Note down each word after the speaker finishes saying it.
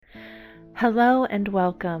Hello and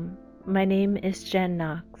welcome. My name is Jen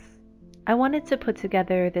Knox. I wanted to put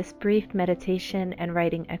together this brief meditation and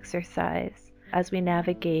writing exercise as we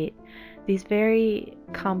navigate these very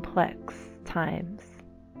complex times.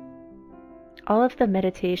 All of the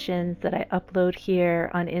meditations that I upload here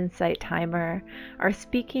on Insight Timer are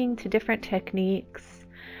speaking to different techniques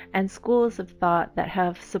and schools of thought that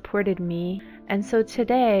have supported me, and so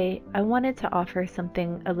today I wanted to offer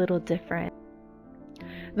something a little different.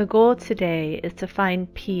 The goal today is to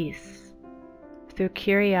find peace through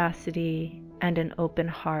curiosity and an open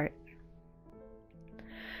heart.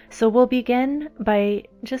 So we'll begin by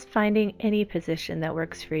just finding any position that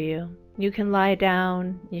works for you. You can lie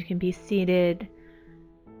down, you can be seated.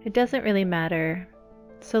 It doesn't really matter,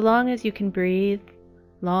 so long as you can breathe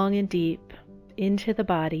long and deep into the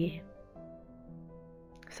body,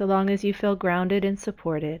 so long as you feel grounded and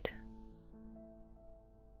supported.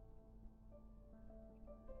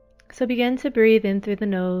 So begin to breathe in through the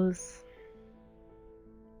nose,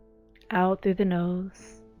 out through the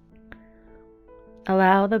nose.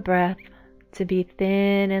 Allow the breath to be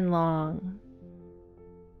thin and long,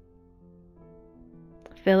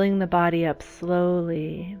 filling the body up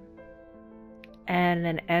slowly, and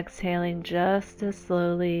then exhaling just as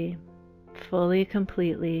slowly, fully,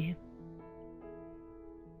 completely.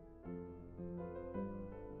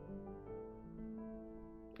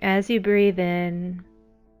 As you breathe in,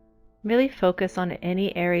 really focus on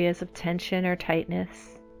any areas of tension or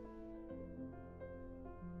tightness.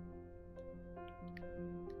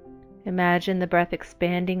 Imagine the breath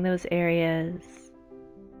expanding those areas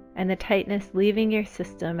and the tightness leaving your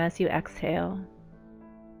system as you exhale.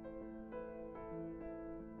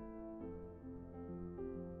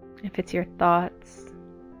 If it's your thoughts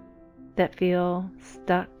that feel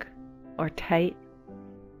stuck or tight,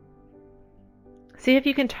 see if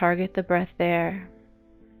you can target the breath there.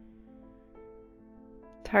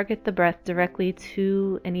 Target the breath directly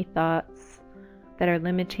to any thoughts that are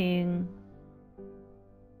limiting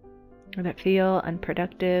or that feel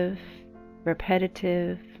unproductive,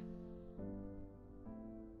 repetitive.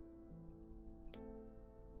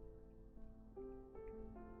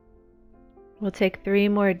 We'll take 3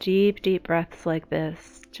 more deep breaths like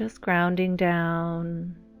this, just grounding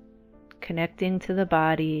down, connecting to the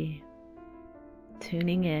body,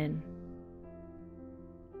 tuning in.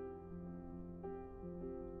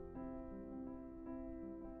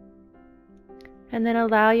 And then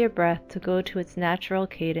allow your breath to go to its natural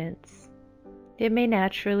cadence. It may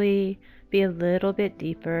naturally be a little bit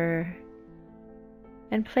deeper.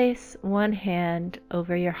 And place one hand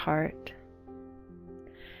over your heart.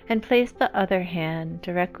 And place the other hand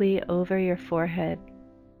directly over your forehead.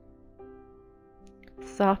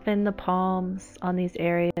 Soften the palms on these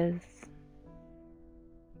areas.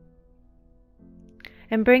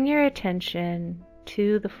 And bring your attention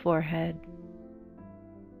to the forehead.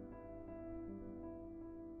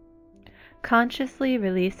 Consciously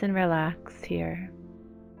release and relax here.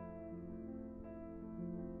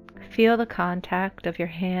 Feel the contact of your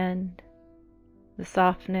hand, the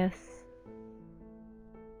softness,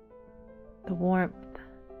 the warmth.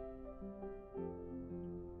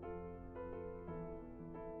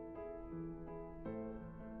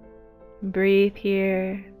 Breathe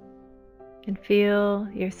here and feel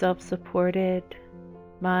yourself supported,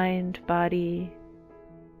 mind, body.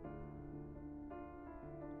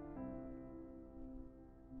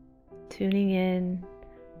 Tuning in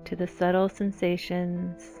to the subtle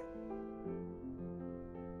sensations,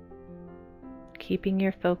 keeping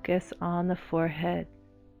your focus on the forehead.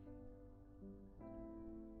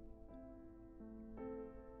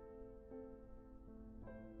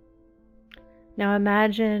 Now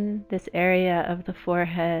imagine this area of the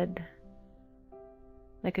forehead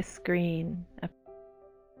like a screen,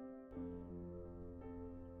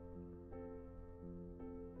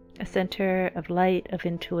 a center of light, of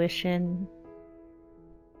intuition,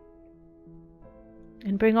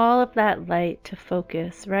 and bring all of that light to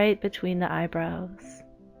focus right between the eyebrows.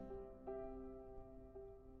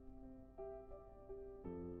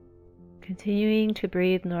 Continuing to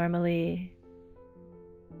breathe normally,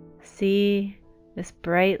 see this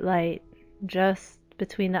bright light just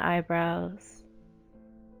between the eyebrows,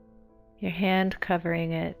 your hand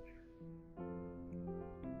covering it.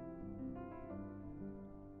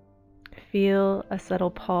 Feel a subtle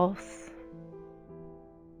pulse.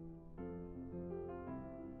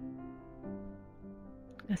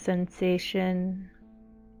 A sensation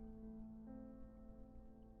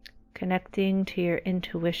connecting to your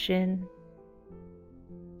intuition,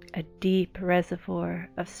 a deep reservoir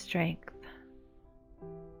of strength.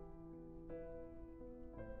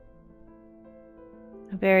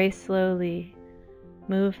 a Very slowly,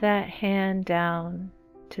 move that hand down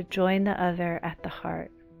to join the other at the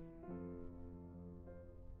heart.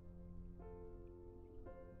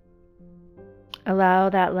 Allow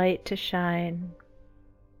that light to shine.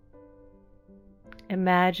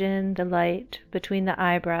 Imagine the light between the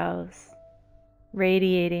eyebrows,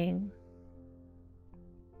 radiating.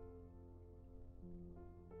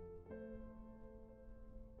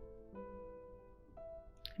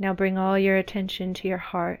 Now bring all your attention to your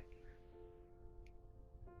heart.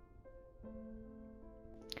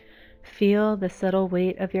 Feel the subtle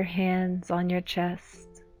weight of your hands on your chest.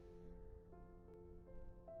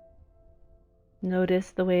 Notice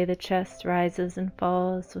the way the chest rises and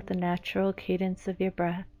falls with the natural cadence of your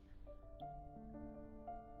breath.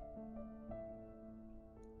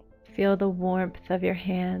 Feel the warmth of your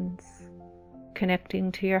hands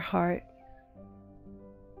connecting to your heart.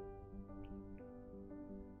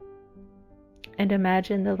 And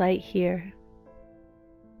imagine the light here,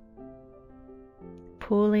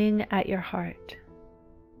 pulling at your heart.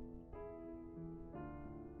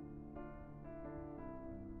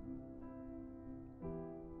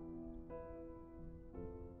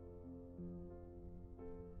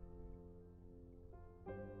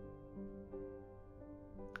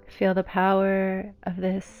 Feel the power of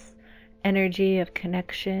this energy of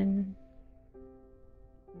connection,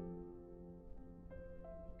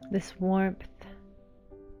 this warmth,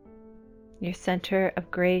 your center of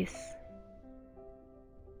grace.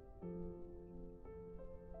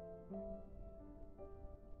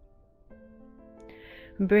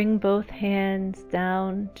 Bring both hands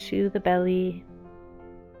down to the belly.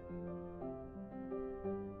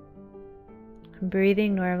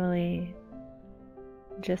 Breathing normally,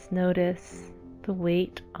 just notice the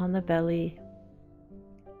weight on the belly.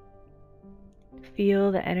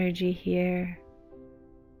 Feel the energy here.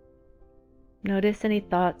 Notice any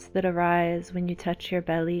thoughts that arise when you touch your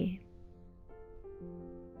belly.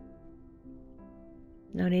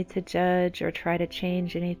 No need to judge or try to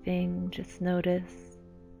change anything, just notice.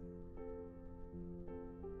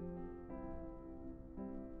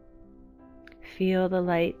 Feel the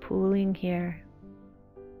light pooling here.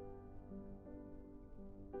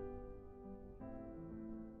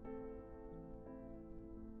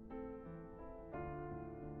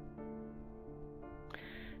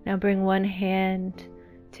 Now bring one hand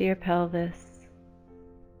to your pelvis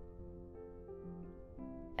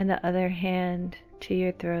and the other hand to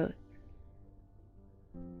your throat.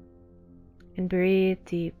 And breathe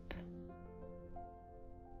deep.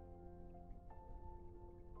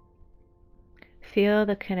 Feel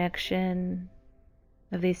the connection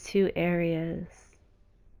of these two areas.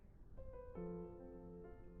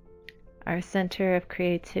 Our center of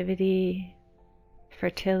creativity,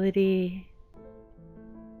 fertility,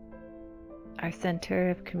 our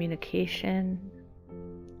center of communication,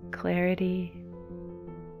 clarity.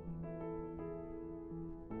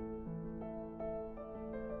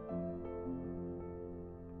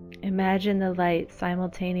 Imagine the light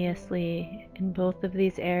simultaneously in both of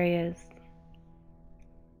these areas.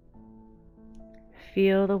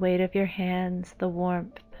 Feel the weight of your hands, the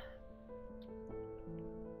warmth.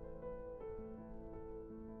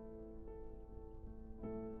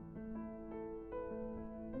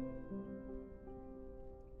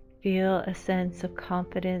 Feel a sense of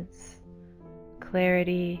confidence,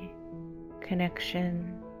 clarity,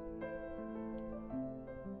 connection.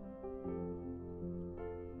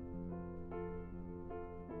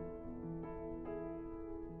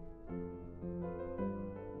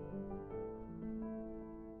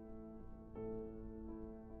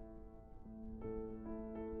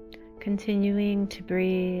 Continuing to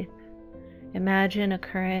breathe, imagine a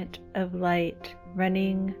current of light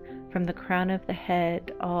running from the crown of the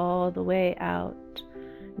head all the way out,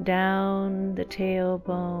 down the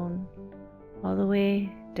tailbone, all the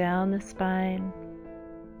way down the spine.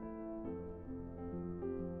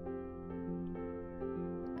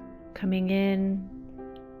 Coming in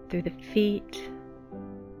through the feet,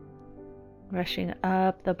 rushing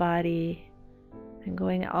up the body, and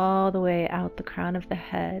going all the way out the crown of the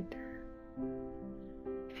head.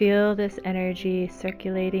 Feel this energy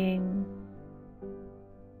circulating,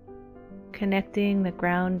 connecting the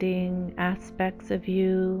grounding aspects of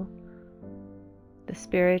you, the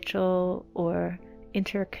spiritual or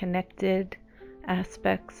interconnected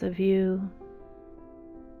aspects of you.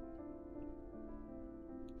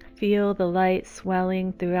 Feel the light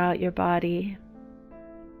swelling throughout your body,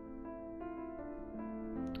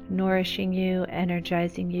 nourishing you,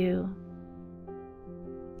 energizing you,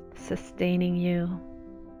 sustaining you.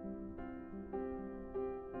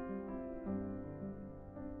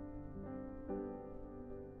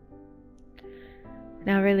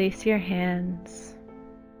 Now release your hands.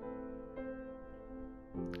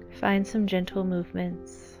 Find some gentle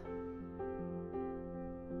movements.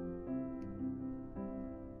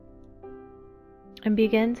 And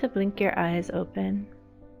begin to blink your eyes open.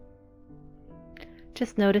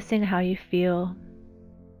 Just noticing how you feel.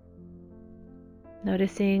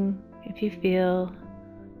 Noticing if you feel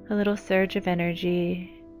a little surge of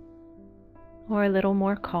energy or a little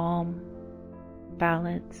more calm,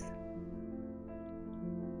 balance.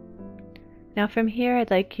 Now from here,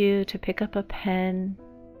 I'd like you to pick up a pen,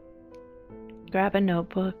 grab a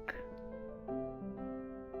notebook,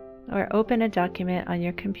 or open a document on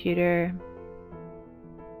your computer.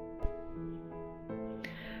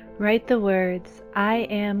 Write the words, I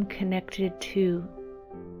am connected to.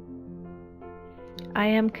 I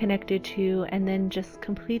am connected to, and then just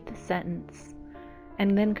complete the sentence.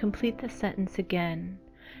 And then complete the sentence again.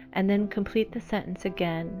 And then complete the sentence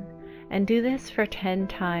again. And do this for 10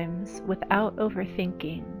 times without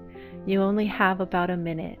overthinking. You only have about a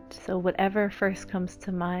minute, so whatever first comes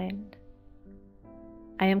to mind.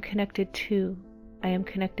 I am connected to. I am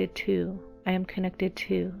connected to. I am connected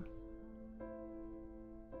to.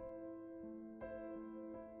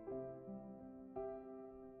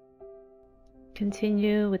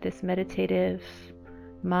 Continue with this meditative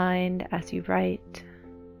mind as you write.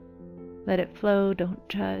 Let it flow, don't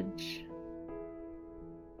judge.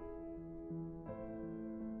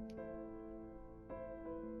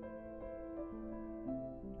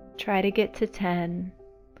 Try to get to 10.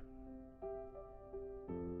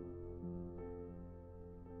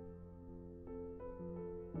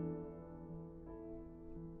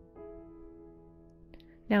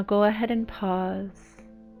 Now go ahead and pause.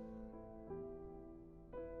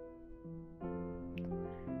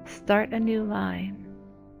 Start a new line.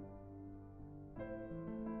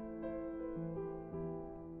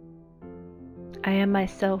 I am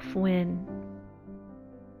myself when.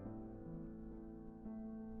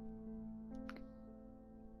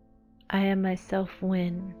 I am myself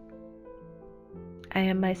when. I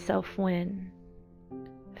am myself when.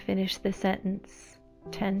 Finish the sentence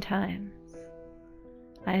 10 times.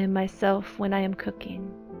 I am myself when I am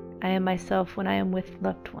cooking. I am myself when I am with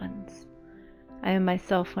loved ones. I am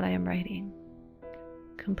myself when I am writing.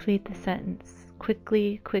 Complete the sentence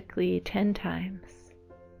quickly, quickly, 10 times.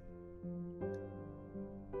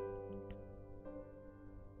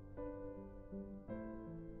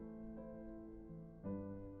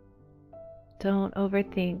 Don't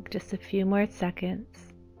overthink, just a few more seconds.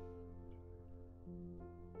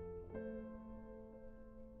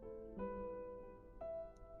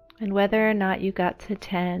 And whether or not you got to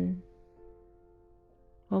 10,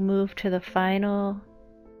 we'll move to the final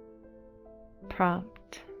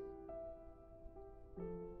prompt.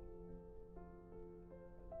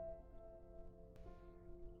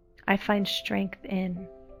 I find strength in.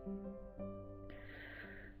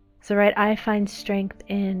 So write, I find strength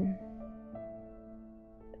in,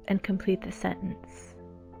 and complete the sentence.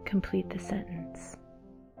 Complete the sentence.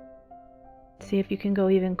 See if you can go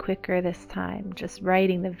even quicker this time, just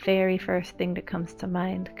writing the very first thing that comes to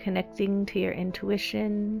mind, connecting to your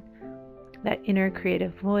intuition, that inner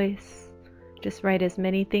creative voice. Just write as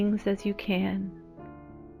many things as you can.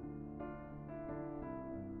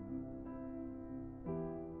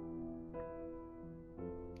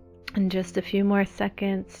 In just a few more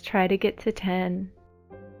seconds, try to get to 10.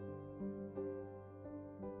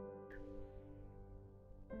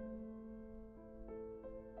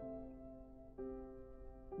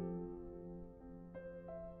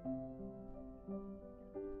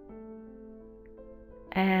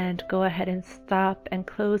 And go ahead and stop and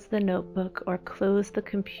close the notebook or close the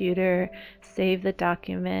computer, save the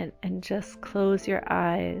document, and just close your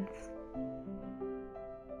eyes.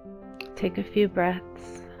 Take a few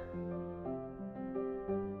breaths.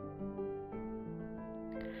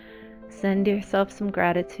 Send yourself some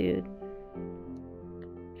gratitude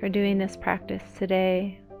for doing this practice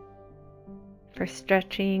today, for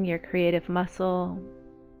stretching your creative muscle,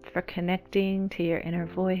 for connecting to your inner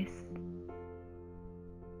voice.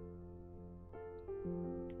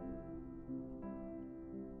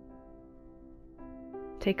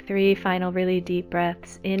 Take 3 final really deep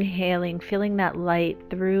breaths, inhaling, feeling that light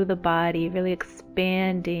through the body, really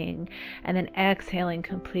expanding, and then exhaling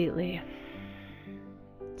completely.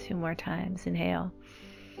 2 more times, inhale.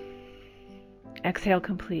 Exhale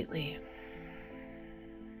completely.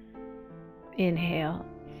 Inhale.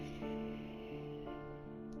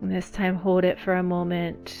 And this time hold it for a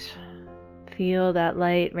moment. Feel that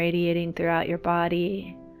light radiating throughout your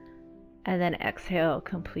body, and then exhale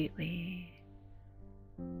completely.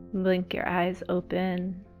 Blink your eyes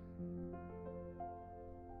open.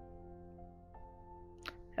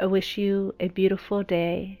 I wish you a beautiful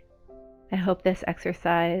day. I hope this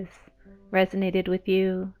exercise resonated with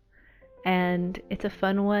you, and it's a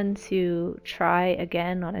fun one to try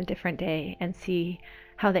again on a different day and see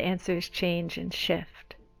how the answers change and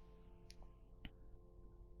shift.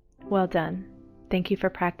 Well done. Thank you for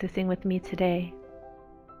practicing with me today.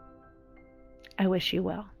 I wish you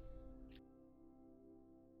well.